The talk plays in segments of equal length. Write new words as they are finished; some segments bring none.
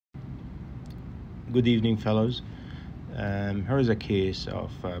Good evening, fellows. Here is a case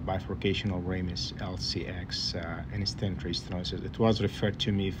of bifurcational Ramus LCX in stent restenosis. It was referred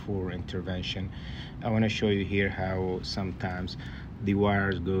to me for intervention. I want to show you here how sometimes the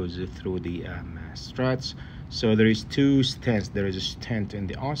wires goes through the struts. So there is two stents. There is a stent in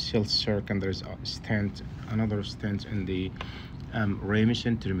the ostial circ, and there's a stent, another stent in the Ramus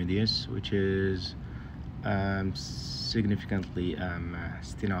intermedius, which is significantly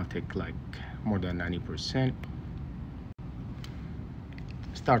stenotic, like more than 90%.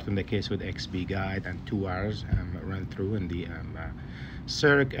 Start in the case with XB guide and two wires run through in the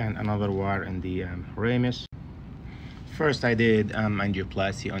circ and another wire in the Ramus. First, I did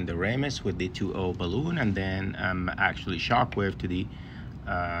angioplasty on the Ramus with the 2.0 balloon, and then actually Shockwave to the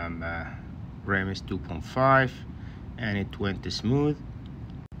Ramus 2.5, and it went smooth.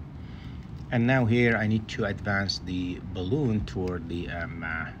 And now here I need to advance the balloon toward the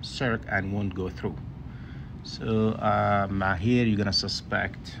circ and won't go through. So here you're gonna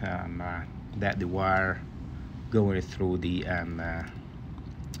suspect that the wire going through the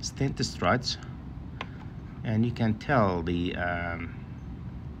stent struts, and you can tell the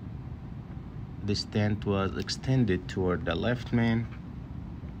stent was extended toward the left main,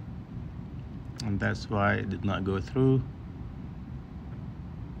 and that's why it did not go through.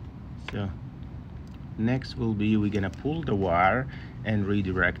 So next will be we're gonna pull the wire and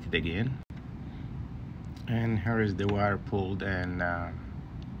redirect it again. And here is the wire pulled and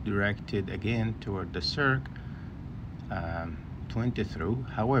directed again toward the circ, 20 through.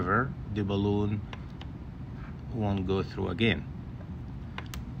 However, the balloon won't go through again.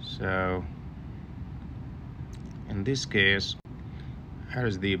 So in this case,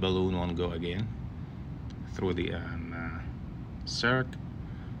 here's the balloon won't go again through the circ.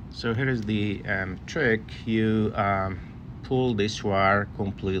 So here is the trick. You pull this wire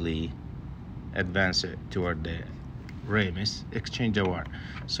completely, advance it toward the Ramus, exchange the wire.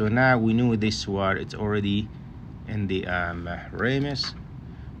 So now we know this wire, it's already in the Ramus.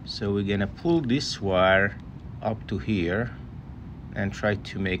 So we're gonna pull this wire up to here and try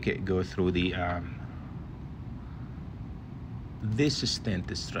to make it go through the this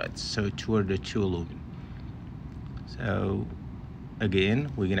stent strut, so toward the 2 lumen. So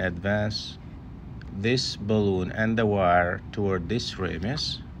again, we're gonna advance this balloon and the wire toward this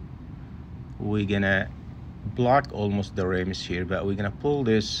Ramus. We're gonna block almost the Ramus here, but we're gonna pull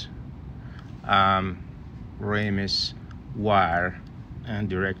this Ramus wire and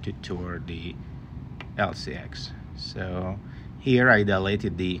direct it toward the LCX. So here I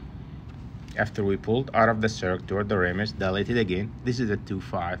dilated the, after we pulled out of the circ toward the Ramus, dilated again. This is a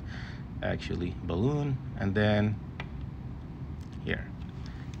 2.5 actually balloon, and then here.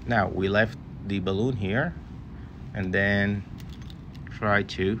 Now we left the balloon here and then try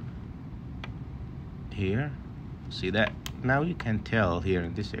to here, see that now you can tell here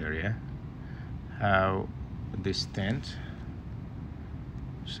in this area how this stent,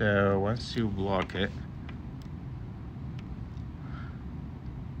 so once you block it,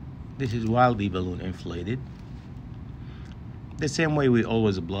 this is while the balloon inflated, the same way we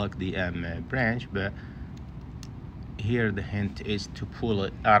always block the branch, but here the hint is to pull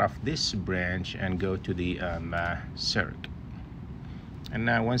it out of this branch and go to the circ. And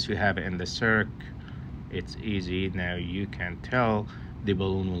now once you have it in the circ, it's easy. Now you can tell the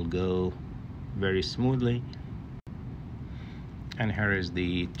balloon will go very smoothly. And here is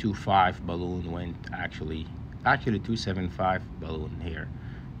the 2.5 balloon went actually 2.75 balloon here.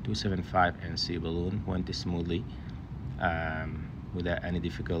 2.75 NC balloon went smoothly without any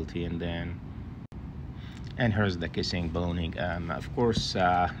difficulty. And here's the kissing ballooning. Of course,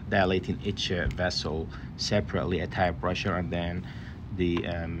 dilating each vessel separately at high pressure, and then the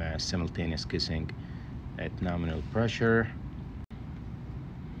simultaneous kissing at nominal pressure.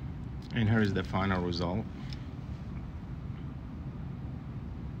 And here's the final result.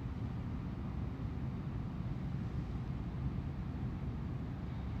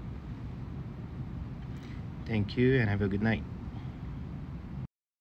 Thank you and have a good night.